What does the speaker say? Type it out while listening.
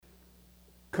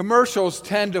Commercials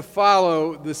tend to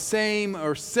follow the same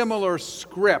or similar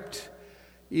script,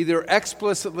 either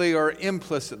explicitly or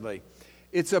implicitly.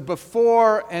 It's a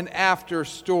before and after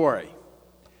story.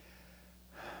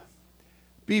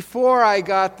 Before I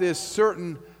got this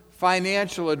certain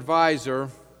financial advisor,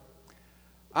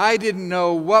 I didn't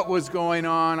know what was going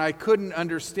on. I couldn't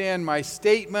understand my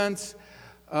statements.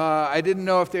 I didn't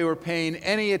know if they were paying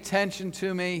any attention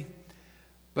to me.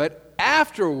 But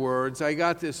afterwards, I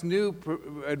got this new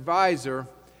advisor.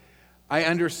 I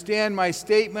understand my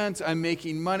statements. I'm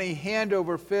making money hand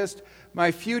over fist.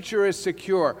 My future is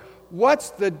secure. What's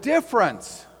the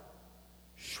difference?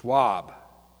 Schwab.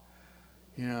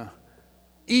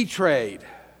 E-Trade.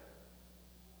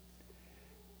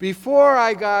 Before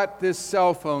I got this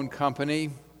cell phone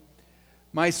company,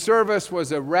 my service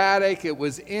was erratic. It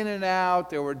was in and out.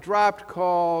 There were dropped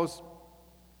calls.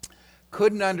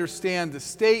 Couldn't understand the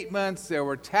statements. There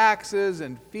were taxes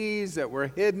and fees that were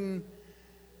hidden.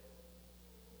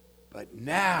 But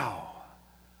now,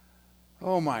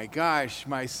 oh my gosh,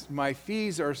 my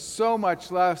fees are so much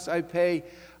less. I pay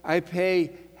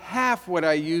half what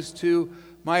I used to.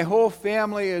 My whole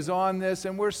family is on this,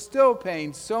 and we're still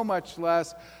paying so much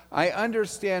less. I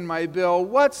understand my bill.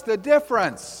 What's the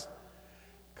difference?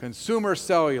 Consumer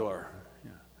Cellular.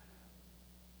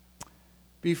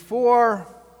 Before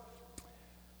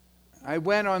I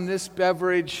went on this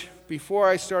beverage, before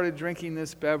I started drinking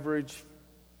this beverage,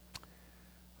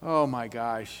 oh my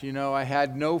gosh, I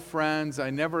had no friends. I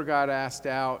never got asked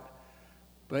out.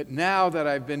 But now that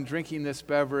I've been drinking this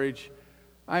beverage,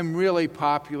 I'm really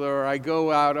popular. I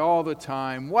go out all the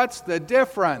time. What's the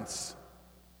difference?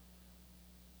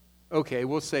 Okay,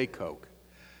 we'll say Coke.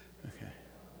 Okay.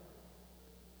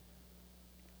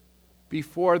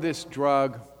 Before this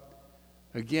drug,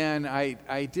 again,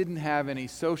 I didn't have any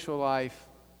social life.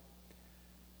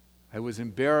 I was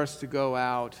embarrassed to go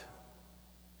out.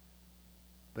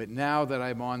 But now that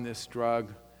I'm on this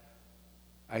drug,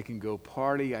 I can go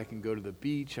party, I can go to the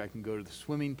beach, I can go to the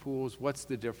swimming pools. What's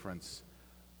the difference?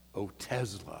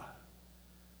 Otezla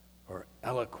or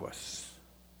Eliquis.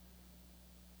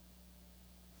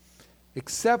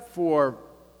 Except for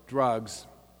drugs,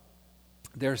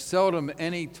 there's seldom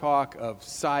any talk of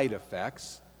side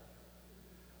effects.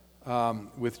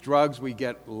 With drugs, we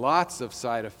get lots of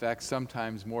side effects,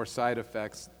 sometimes more side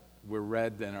effects we're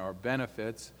read than our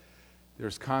benefits.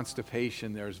 There's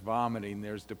constipation, there's vomiting,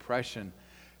 there's depression,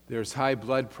 there's high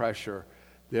blood pressure,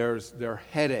 there are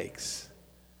headaches.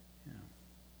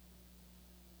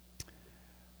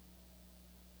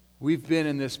 We've been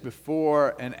in this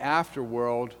before and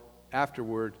afterward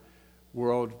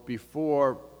world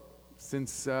before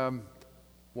since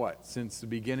since the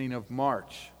beginning of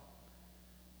March.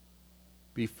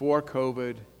 Before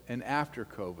COVID and after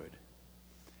COVID.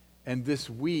 And this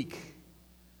week,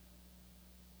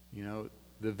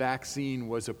 the vaccine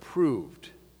was approved.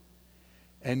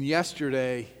 And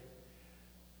yesterday,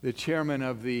 the chairman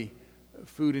of the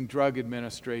Food and Drug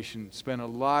Administration spent a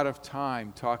lot of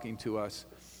time talking to us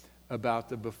about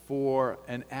the before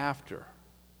and after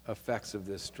effects of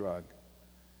this drug.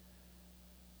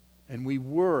 And we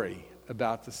worry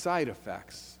about the side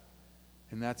effects.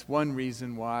 And that's one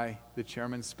reason why the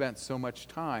chairman spent so much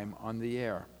time on the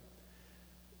air.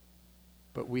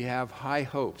 But we have high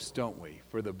hopes, don't we,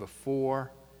 for the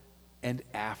before and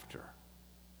after.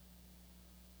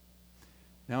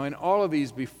 Now, in all of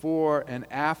these before and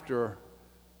after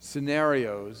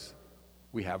scenarios,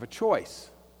 we have a choice.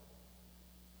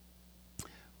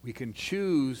 We can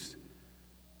choose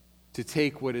to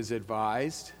take what is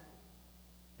advised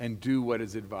and do what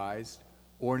is advised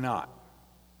or not.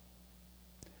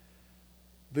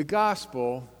 The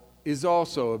gospel is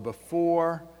also a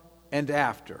before and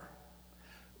after.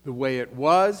 The way it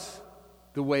was,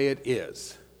 the way it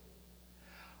is.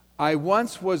 I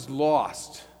once was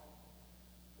lost,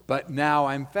 but now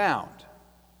I'm found.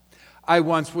 I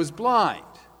once was blind,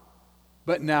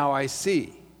 but now I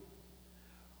see.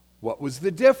 What was the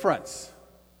difference?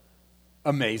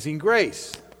 Amazing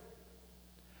grace.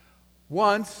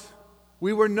 Once,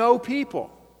 we were no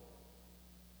people.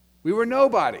 We were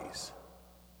nobodies.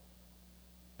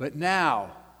 But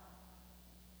now,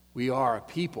 we are a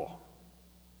people.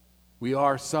 We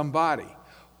are somebody.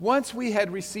 Once we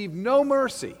had received no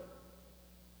mercy,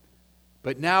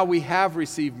 but now we have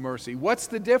received mercy. What's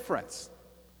the difference?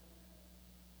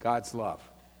 God's love.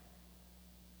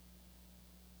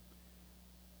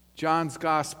 John's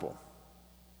Gospel.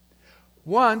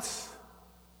 Once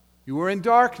you were in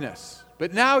darkness,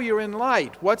 but now you're in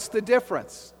light. What's the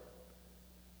difference?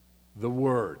 The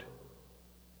Word.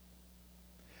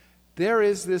 There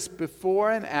is this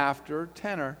before and after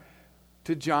tenor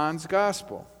to John's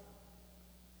gospel.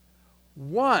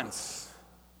 Once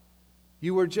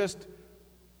you were just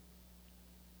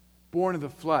born of the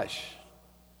flesh,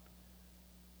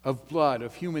 of blood,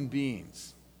 of human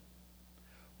beings.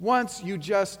 Once you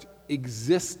just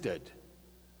existed.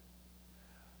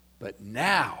 But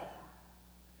now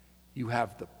you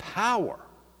have the power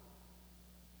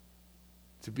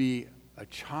to be a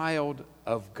child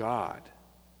of God.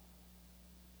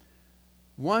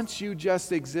 Once you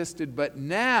just existed, but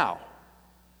now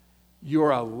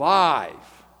you're alive.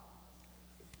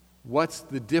 What's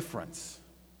the difference?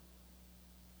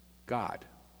 God.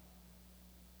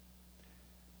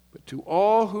 But to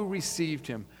all who received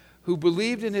him, who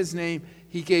believed in his name,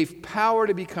 he gave power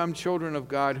to become children of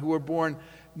God, who were born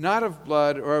not of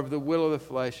blood or of the will of the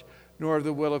flesh, nor of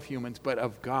the will of humans, but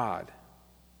of God.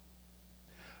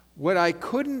 What I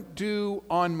couldn't do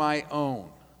on my own,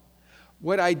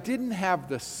 what I didn't have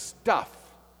the stuff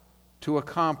to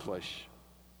accomplish,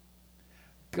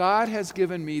 God has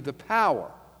given me the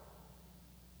power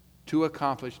to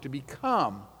accomplish, to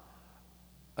become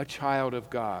a child of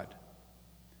God.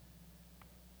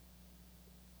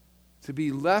 To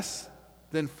be less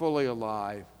than fully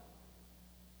alive,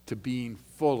 to being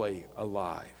fully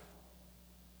alive.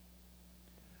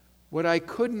 What I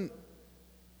couldn't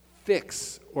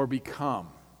fix or become,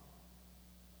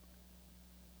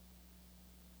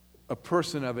 a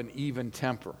person of an even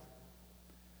temper,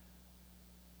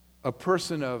 a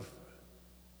person of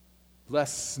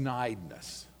less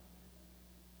snideness.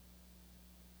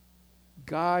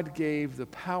 God gave the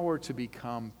power to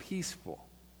become peaceful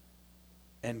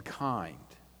and kind.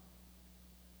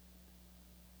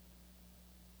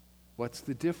 What's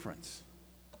the difference?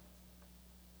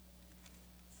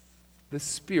 The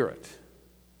Spirit.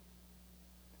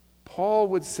 Paul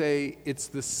would say it's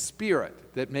the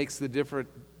Spirit that makes the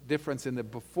difference in the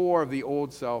before of the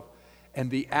old self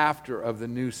and the after of the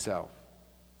new self.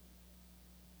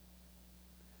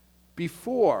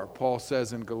 Before, Paul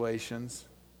says in Galatians,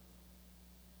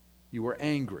 you were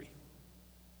angry.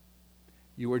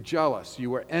 You were jealous. You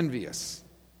were envious.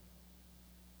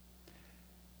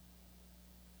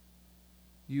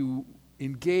 You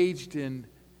engaged in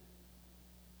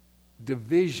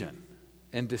division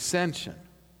and dissension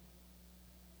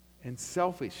and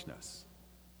selfishness.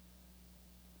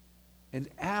 And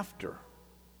after,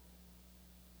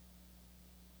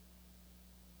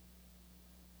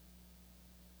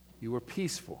 you were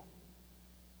peaceful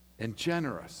and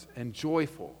generous and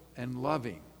joyful and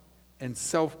loving and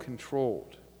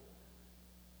self-controlled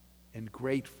and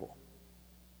grateful.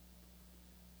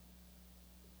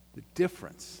 The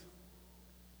difference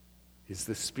is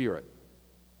the Spirit.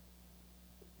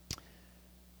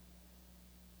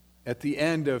 At the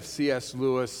end of C.S.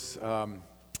 Lewis'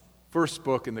 first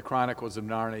book in the Chronicles of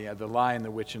Narnia, The Lion,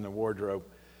 the Witch, and the Wardrobe,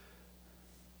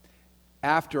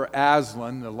 after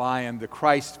Aslan, the lion, the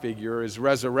Christ figure, is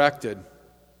resurrected,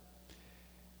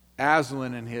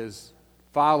 Aslan and his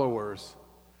followers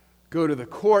go to the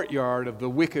courtyard of the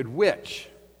Wicked Witch.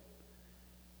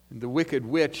 And the Wicked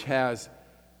Witch has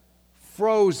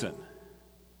frozen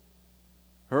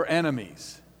her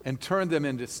enemies and turned them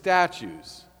into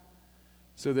statues.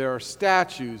 So there are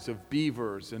statues of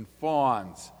beavers and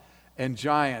fawns and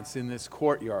giants in this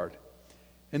courtyard.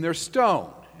 And they're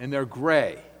stone and they're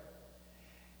gray.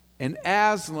 And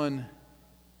Aslan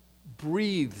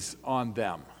breathes on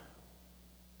them.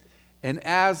 And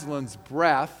Aslan's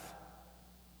breath,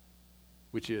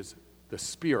 which is the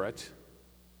Spirit,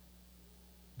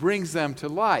 brings them to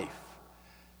life.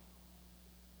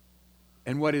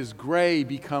 And what is gray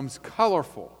becomes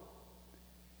colorful.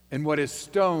 And what is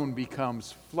stone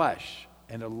becomes flesh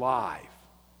and alive.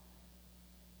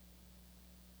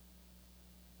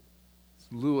 It's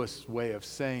Lewis' way of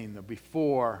saying the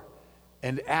before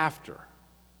and after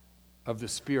of the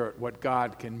Spirit, what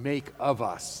God can make of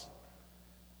us.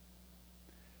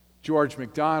 George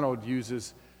MacDonald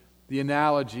uses the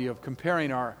analogy of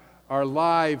comparing our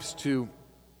lives to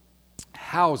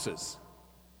houses.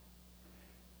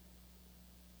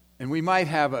 And we might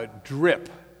have a drip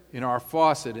in our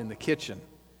faucet in the kitchen.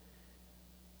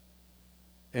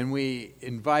 And we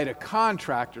invite a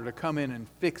contractor to come in and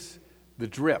fix the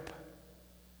drip.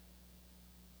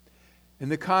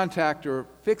 And the contractor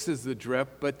fixes the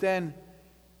drip, but then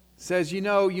says, you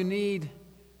need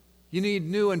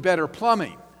new and better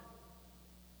plumbing.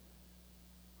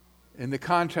 And the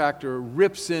contractor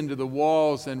rips into the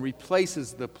walls and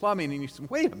replaces the plumbing. And you say,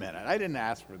 wait a minute, I didn't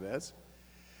ask for this.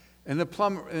 And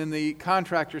the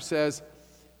contractor says,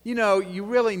 you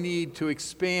really need to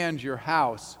expand your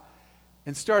house,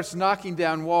 and starts knocking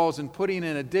down walls and putting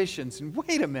in additions. And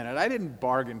wait a minute, I didn't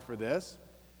bargain for this.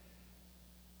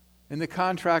 And the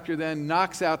contractor then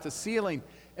knocks out the ceiling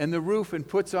and the roof and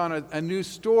puts on a new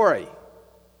story.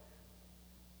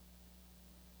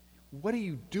 What are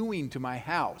you doing to my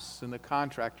house? And the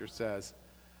contractor says,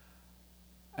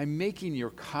 I'm making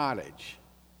your cottage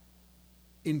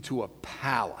into a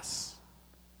palace.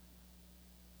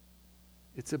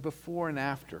 It's a before and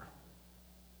after.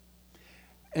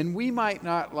 And we might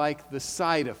not like the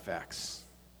side effects.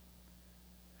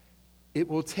 It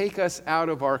will take us out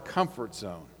of our comfort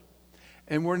zone.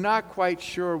 And we're not quite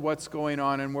sure what's going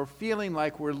on, and we're feeling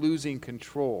like we're losing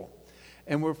control.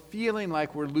 And we're feeling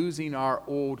like we're losing our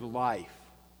old life.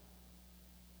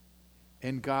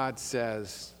 And God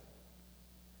says,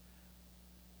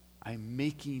 I'm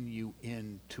making you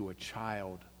into a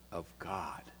child of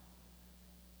God.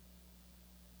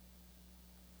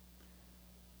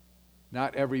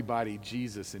 Not everybody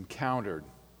Jesus encountered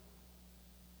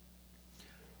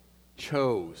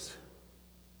chose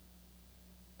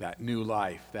that new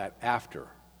life, that after.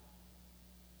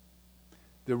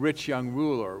 The rich young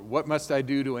ruler, what must I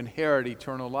do to inherit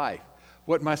eternal life?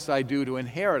 What must I do to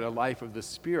inherit a life of the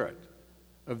Spirit,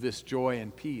 of this joy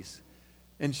and peace?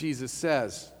 And Jesus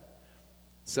says,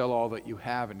 sell all that you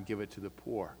have and give it to the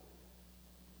poor.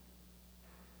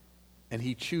 And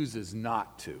he chooses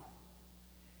not to.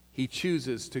 He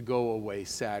chooses to go away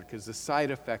sad because the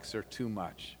side effects are too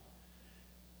much.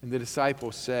 And the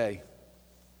disciples say,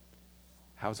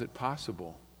 how's it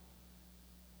possible?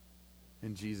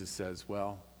 And Jesus says,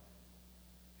 well,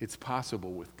 it's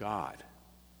possible with God.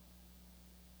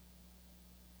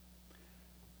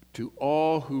 To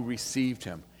all who received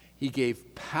him, he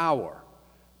gave power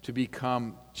to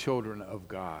become children of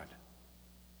God.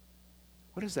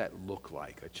 What does that look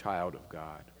like, a child of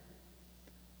God?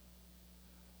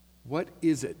 What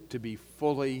is it to be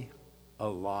fully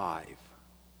alive?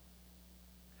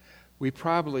 We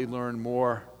probably learn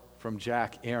more from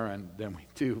Jack Aaron than we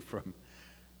do from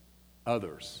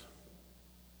others.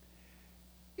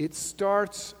 It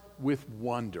starts with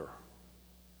wonder.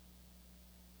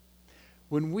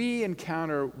 When we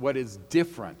encounter what is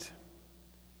different,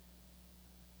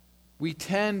 we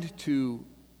tend to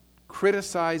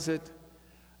criticize it,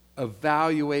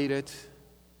 evaluate it,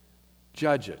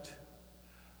 judge it,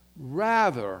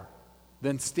 rather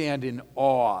than stand in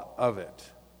awe of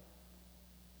it.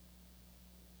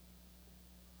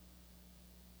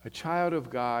 A child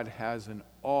of God has an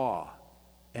awe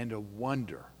and a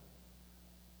wonder.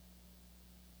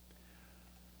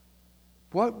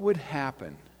 What would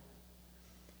happen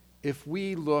if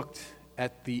we looked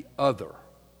at the other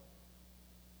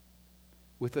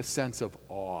with a sense of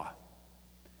awe?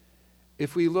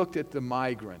 If we looked at the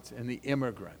migrant and the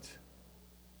immigrant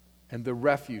and the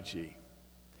refugee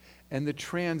and the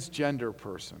transgender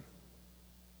person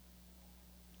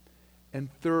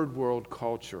and third world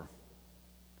culture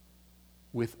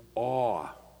with awe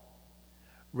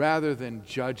rather than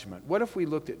judgment? What if we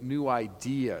looked at new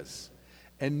ideas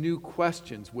and new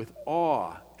questions with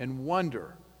awe and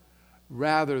wonder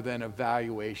rather than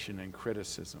evaluation and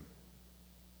criticism?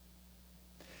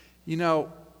 You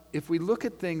know, if we look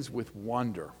at things with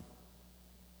wonder,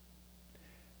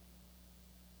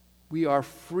 we are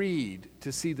freed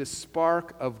to see the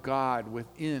spark of God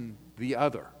within the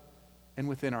other and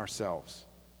within ourselves.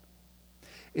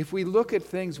 If we look at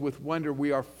things with wonder,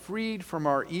 we are freed from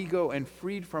our ego and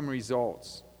freed from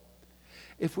results.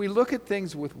 If we look at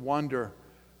things with wonder,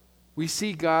 we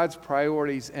see God's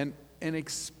priorities and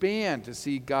expand to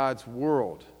see God's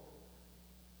world.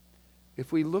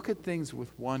 If we look at things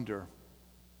with wonder,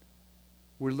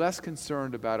 we're less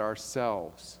concerned about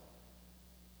ourselves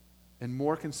and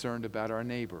more concerned about our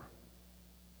neighbor.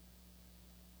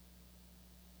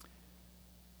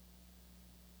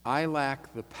 I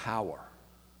lack the power,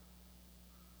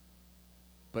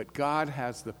 but God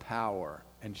has the power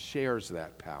and shares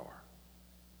that power.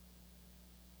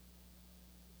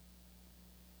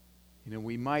 You know,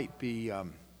 we might be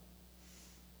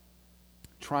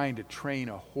trying to train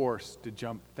a horse to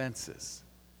jump fences.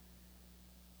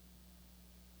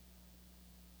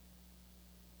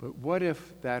 But what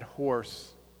if that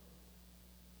horse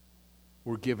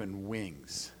were given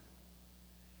wings?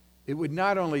 It would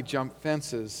not only jump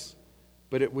fences,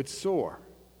 but it would soar.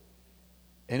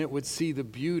 And it would see the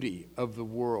beauty of the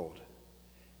world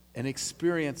and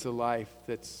experience a life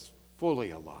that's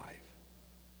fully alive.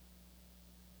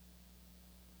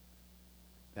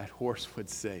 That horse would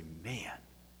say, man,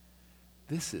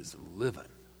 this is living.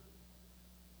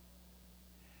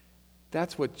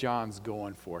 That's what John's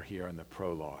going for here in the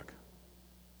prologue.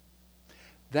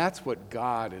 That's what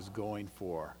God is going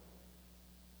for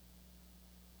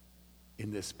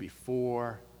in this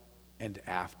before and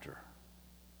after.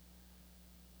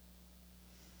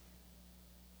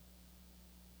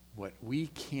 what we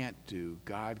can't do,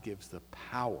 God gives the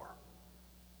power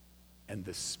and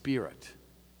the Spirit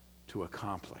to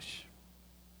accomplish.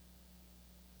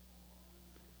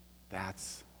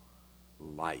 That's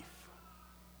life.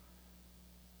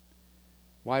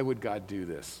 Why would God do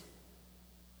this?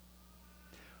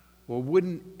 Well,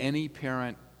 wouldn't any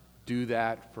parent do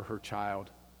that for her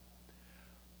child?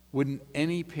 Wouldn't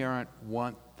any parent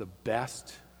want the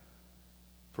best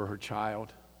for her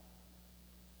child?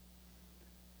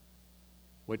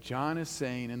 What John is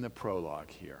saying in the prologue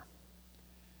here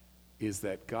is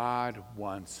that God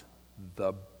wants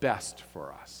the best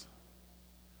for us,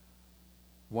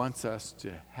 wants us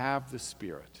to have the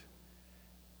Spirit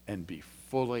and be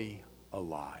fully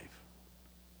alive.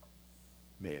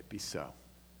 May it be so.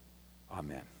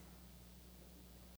 Amen.